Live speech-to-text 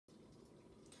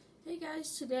Hey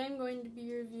guys, today I'm going to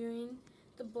be reviewing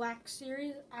the Black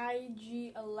Series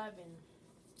IG-11.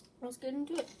 Let's get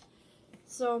into it.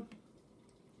 So,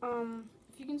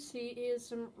 if you can see, he has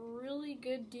some really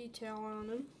good detail on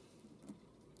him.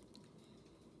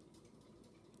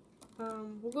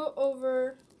 We'll go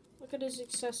over, look at his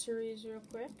accessories real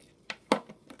quick.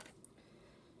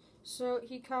 So,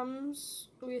 he comes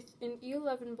with an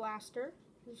E11 blaster,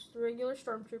 just the regular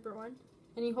Stormtrooper one,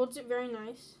 and he holds it very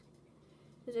nice.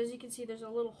 As you can see, there's a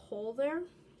little hole there,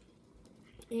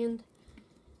 and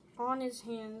on his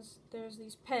hands there's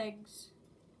these pegs,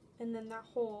 and then that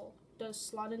hole does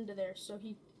slot into there, so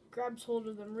he grabs hold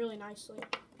of them really nicely.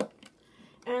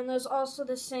 And there's also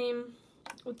the same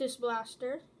with this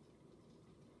blaster,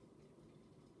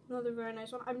 another very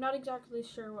nice one. I'm not exactly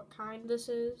sure what kind this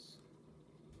is,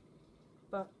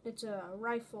 but it's a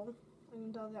rifle, I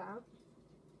can tell that.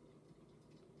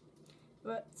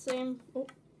 But same,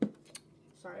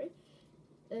 sorry.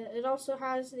 It also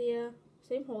has the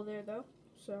same hole there, though.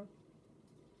 So,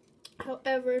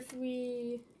 however, if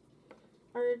we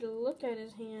are to look at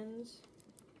his hands,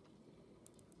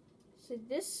 so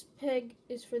this peg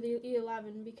is for the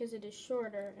E11 because it is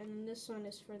shorter, and this one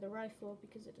is for the rifle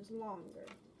because it is longer.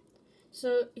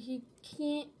 So you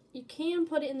can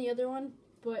put it in the other one,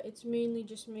 but it's mainly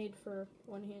just made for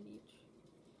one hand each.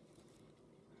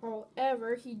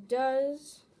 However, he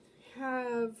does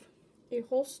have a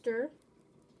holster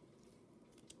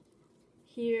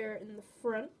here in the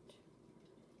front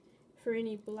for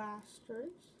any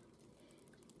blasters.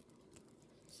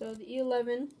 So the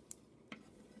E11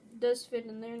 does fit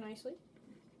in there nicely.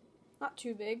 Not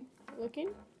too big looking.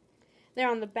 They're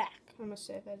on the back, I must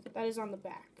say. That is on the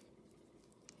back.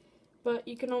 But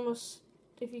you can almost,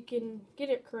 if you can get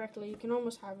it correctly, you can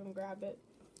almost have him grab it.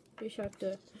 You just have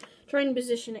to try and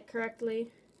position it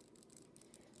correctly.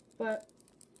 But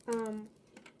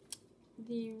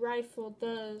the rifle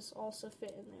does also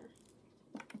fit in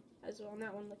there as well, and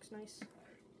that one looks nice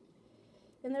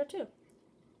in there too.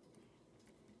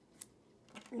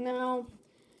 Now,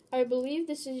 I believe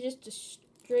this is just a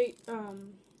straight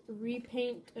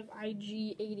repaint of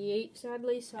IG-88,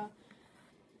 sadly, so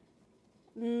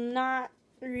not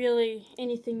really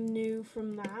anything new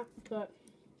from that, but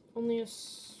only a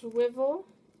swivel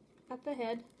at the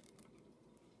head.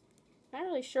 Not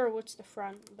really sure what's the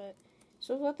front, but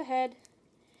swivel at the head.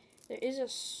 There is a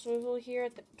swivel here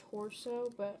at the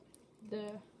torso, but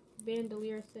the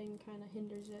bandolier thing kind of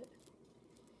hinders it.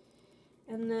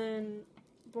 And then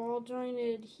ball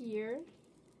jointed here.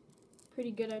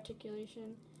 Pretty good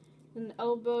articulation. And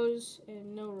elbows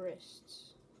and no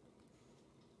wrists.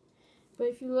 But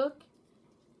if you look,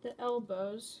 the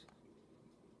elbows,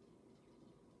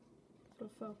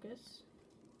 it'll focus.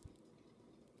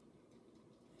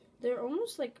 They're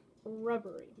almost like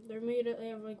rubbery. They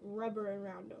have like rubber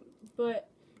around them. But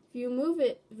if you move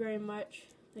it very much,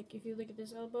 like if you look at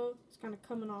this elbow, it's kind of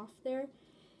coming off there,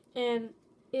 and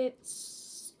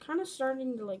it's kind of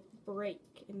starting to like break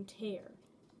and tear,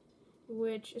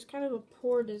 which is kind of a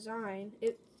poor design.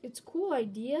 It's a cool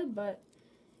idea, but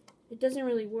it doesn't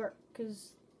really work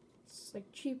because it's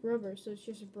like cheap rubber, so it's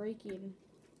just breaking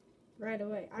right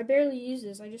away. I barely use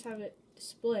this. I just have it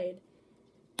displayed,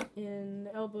 and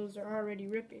the elbows are already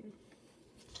ripping.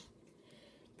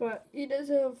 But he does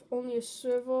have only a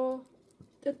swivel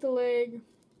at the leg.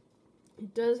 He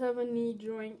does have a knee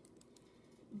joint,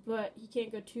 but he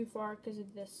can't go too far because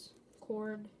of this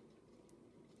cord.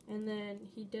 And then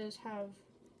he does have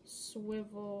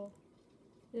swivel.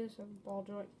 He does have a ball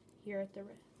joint here at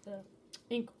the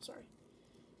ankle, sorry.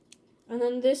 And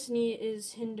then this knee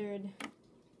is hindered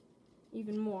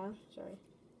even more, sorry.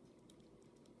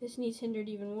 This knee's hindered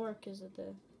even more because of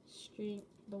the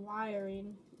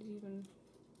wiring is even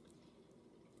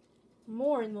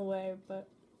more in the way, but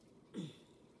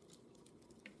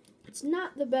it's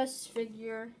not the best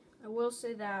figure, I will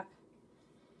say that.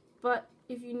 But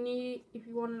if you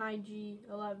want an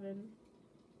IG-11,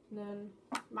 then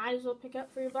might as well pick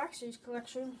up for your Black Series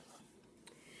collection.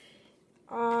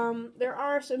 There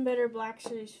are some better Black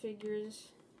Series figures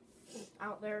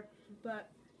out there, but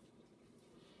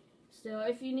still,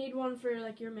 if you need one for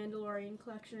like your Mandalorian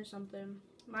collection or something,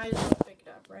 might as well pick it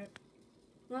up, right?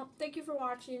 Well, thank you for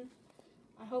watching.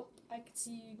 I hope I could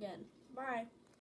see you again. Bye.